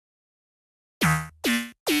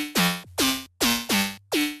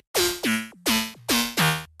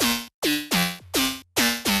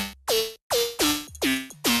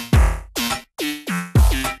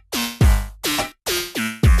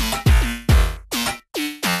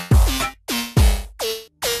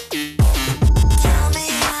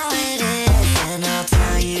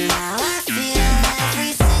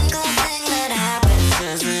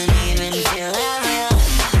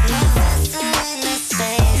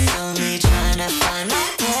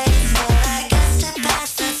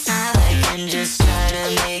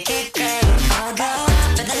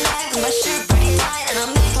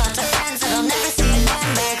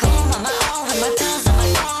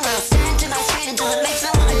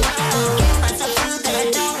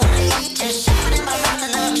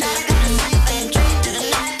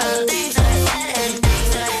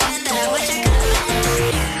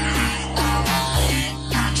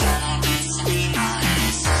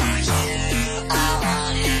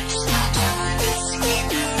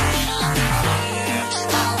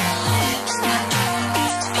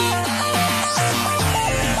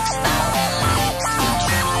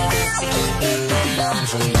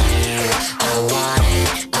I want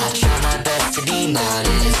it. I'll try my best to be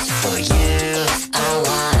modest. For you, I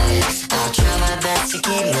want it. I'll try my best to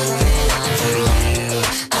keep moving on. For you,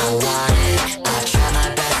 I want it. I'll try my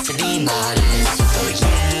best to be modest. For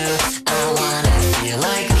you, I wanna feel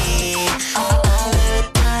like me all the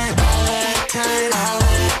time, all the time, all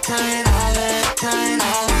the time, all the time,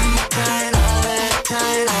 all the time, all the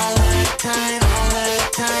time, all the time, all the time, all the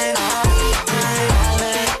time,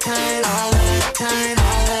 all the time,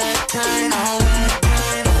 all the time, all the time, all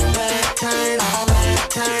the time, all the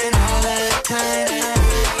time, all the time.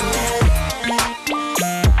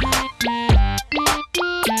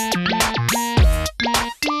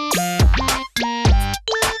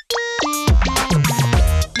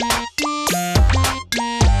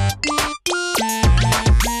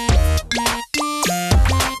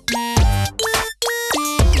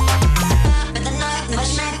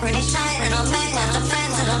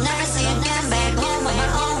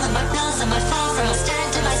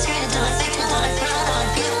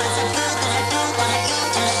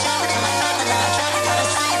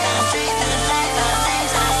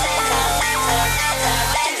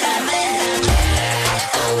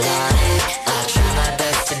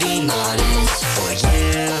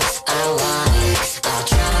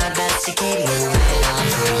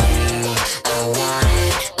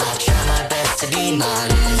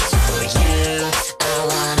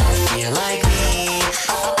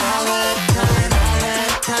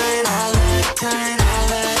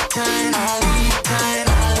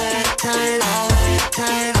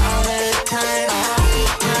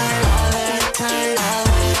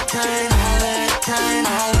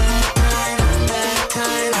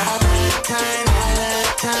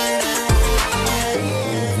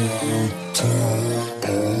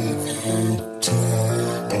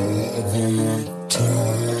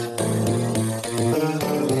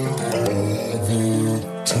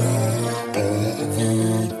 Of you.